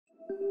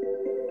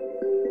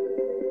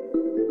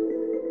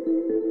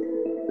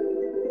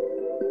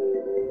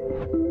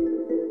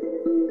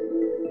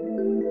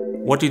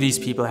What do these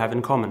people have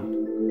in common?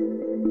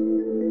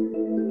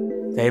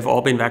 They've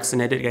all been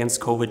vaccinated against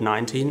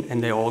COVID-19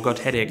 and they all got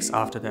headaches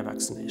after their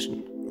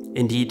vaccination.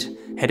 Indeed,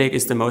 headache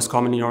is the most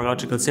common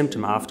neurological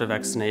symptom after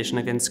vaccination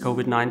against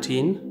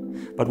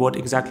COVID-19. But what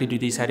exactly do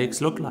these headaches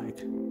look like?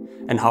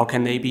 And how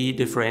can they be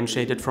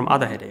differentiated from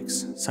other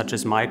headaches, such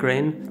as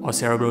migraine or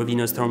cerebral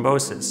venous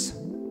thrombosis?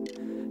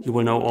 You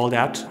will know all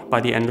that by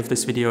the end of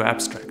this video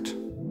abstract.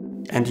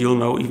 And you'll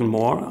know even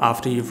more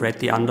after you've read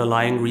the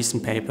underlying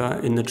recent paper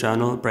in the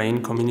journal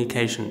Brain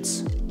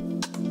Communications.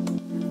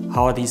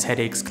 How are these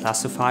headaches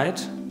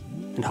classified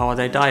and how are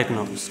they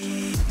diagnosed?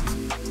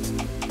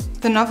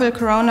 The novel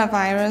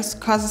coronavirus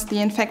causes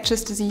the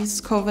infectious disease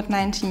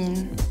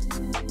COVID-19.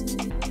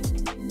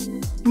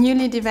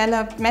 Newly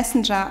developed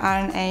messenger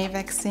RNA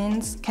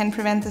vaccines can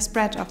prevent the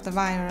spread of the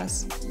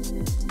virus.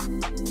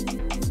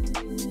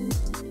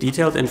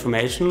 Detailed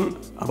information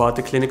about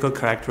the clinical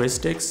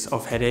characteristics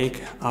of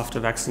headache after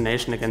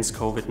vaccination against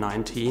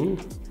COVID-19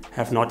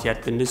 have not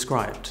yet been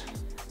described.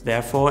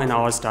 Therefore, in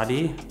our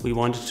study, we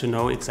wanted to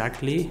know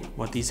exactly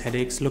what these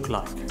headaches look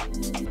like.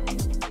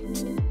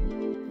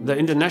 The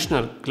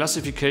International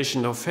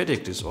Classification of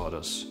Headache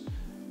Disorders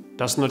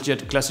does not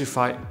yet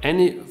classify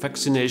any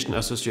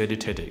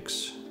vaccination-associated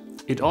headaches.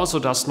 It also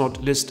does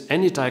not list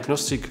any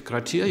diagnostic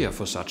criteria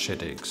for such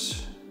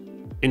headaches.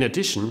 In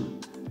addition,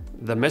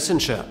 the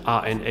messenger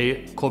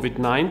RNA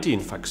COVID-19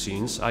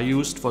 vaccines are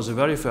used for the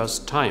very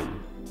first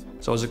time.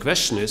 So the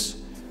question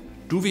is,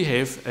 do we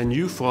have a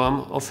new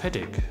form of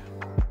headache?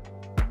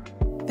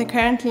 The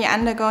currently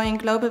undergoing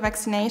global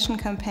vaccination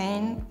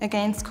campaign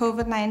against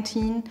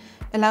COVID-19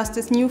 allows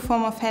this new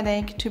form of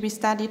headache to be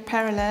studied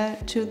parallel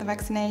to the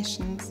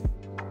vaccinations.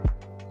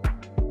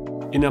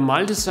 In a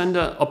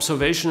multi-center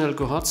observational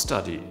cohort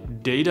study,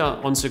 data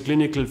on the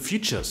clinical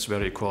features were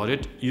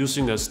recorded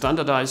using a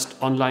standardized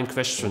online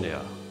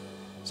questionnaire.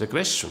 The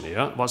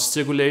questionnaire was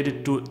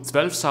circulated to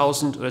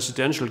 12,000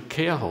 residential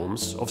care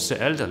homes of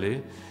the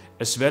elderly,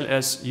 as well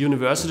as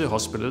university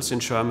hospitals in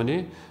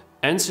Germany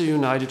and the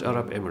United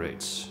Arab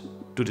Emirates.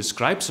 To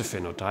describe the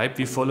phenotype,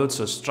 we followed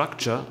the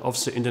structure of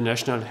the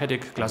International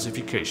Headache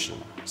Classification.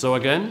 So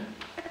again,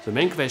 the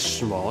main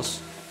question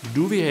was,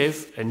 do we have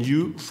a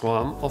new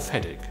form of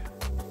headache?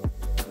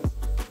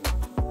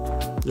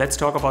 Let's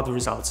talk about the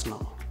results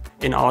now.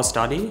 In our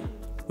study,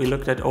 we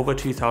looked at over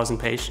 2,000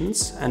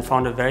 patients and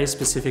found a very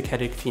specific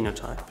headache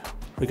phenotype.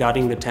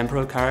 Regarding the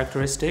temporal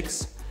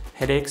characteristics,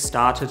 headaches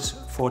started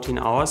 14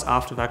 hours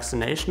after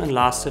vaccination and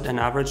lasted an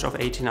average of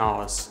 18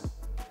 hours.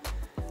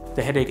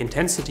 The headache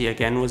intensity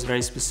again was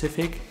very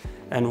specific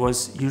and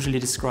was usually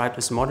described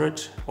as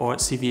moderate or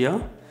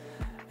severe,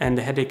 and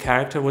the headache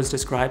character was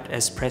described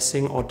as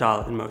pressing or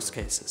dull in most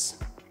cases.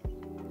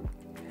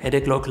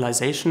 Headache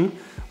localization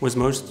was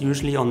most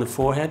usually on the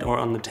forehead or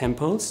on the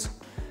temples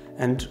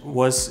and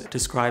was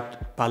described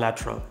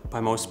bilateral by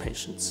most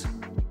patients.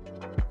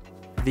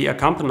 The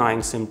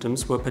accompanying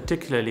symptoms were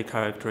particularly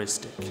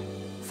characteristic.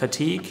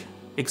 Fatigue,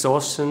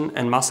 exhaustion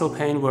and muscle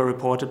pain were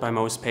reported by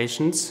most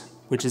patients,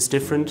 which is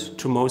different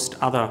to most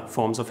other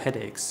forms of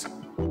headaches.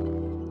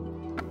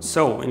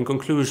 So, in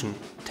conclusion,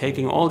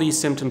 taking all these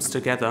symptoms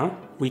together,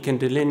 we can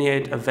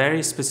delineate a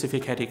very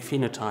specific headache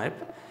phenotype,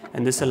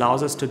 and this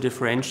allows us to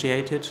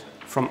differentiate it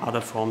from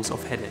other forms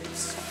of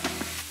headaches.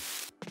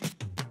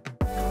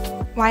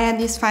 Why are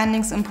these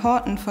findings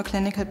important for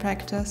clinical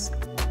practice?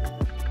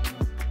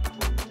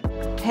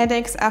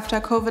 Headaches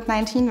after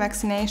COVID-19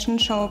 vaccination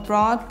show a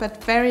broad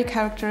but very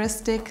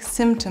characteristic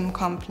symptom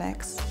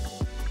complex.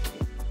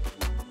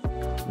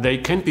 They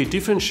can be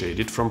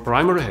differentiated from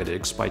primary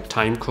headaches by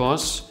time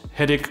course,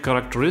 headache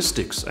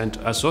characteristics and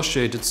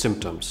associated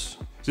symptoms.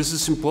 This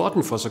is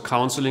important for the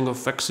counseling of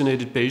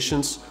vaccinated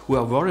patients who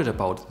are worried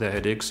about their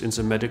headaches in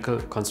the medical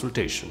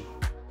consultation.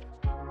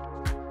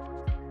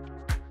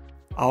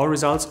 Our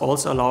results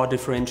also allow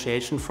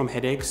differentiation from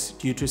headaches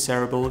due to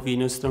cerebral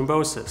venous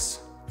thrombosis.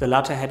 The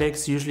latter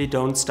headaches usually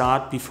don't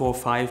start before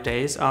 5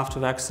 days after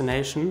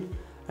vaccination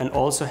and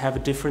also have a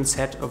different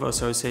set of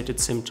associated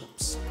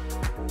symptoms.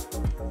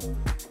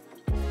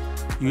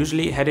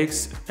 Usually,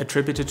 headaches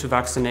attributed to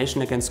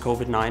vaccination against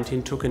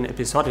COVID-19 took an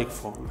episodic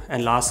form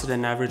and lasted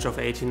an average of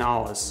 18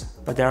 hours.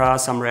 But there are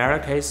some rarer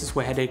cases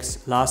where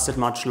headaches lasted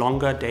much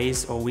longer,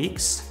 days or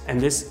weeks. And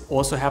this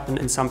also happened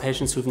in some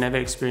patients who've never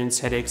experienced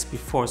headaches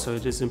before, so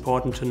it is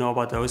important to know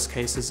about those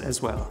cases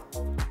as well.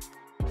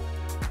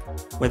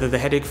 Whether the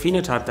headache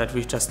phenotype that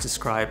we've just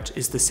described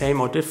is the same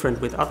or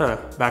different with other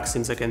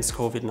vaccines against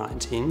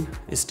COVID-19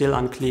 is still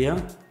unclear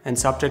and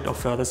subject of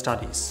further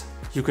studies.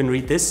 You can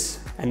read this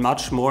and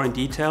much more in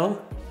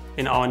detail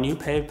in our new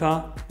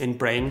paper in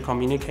Brain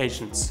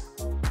Communications.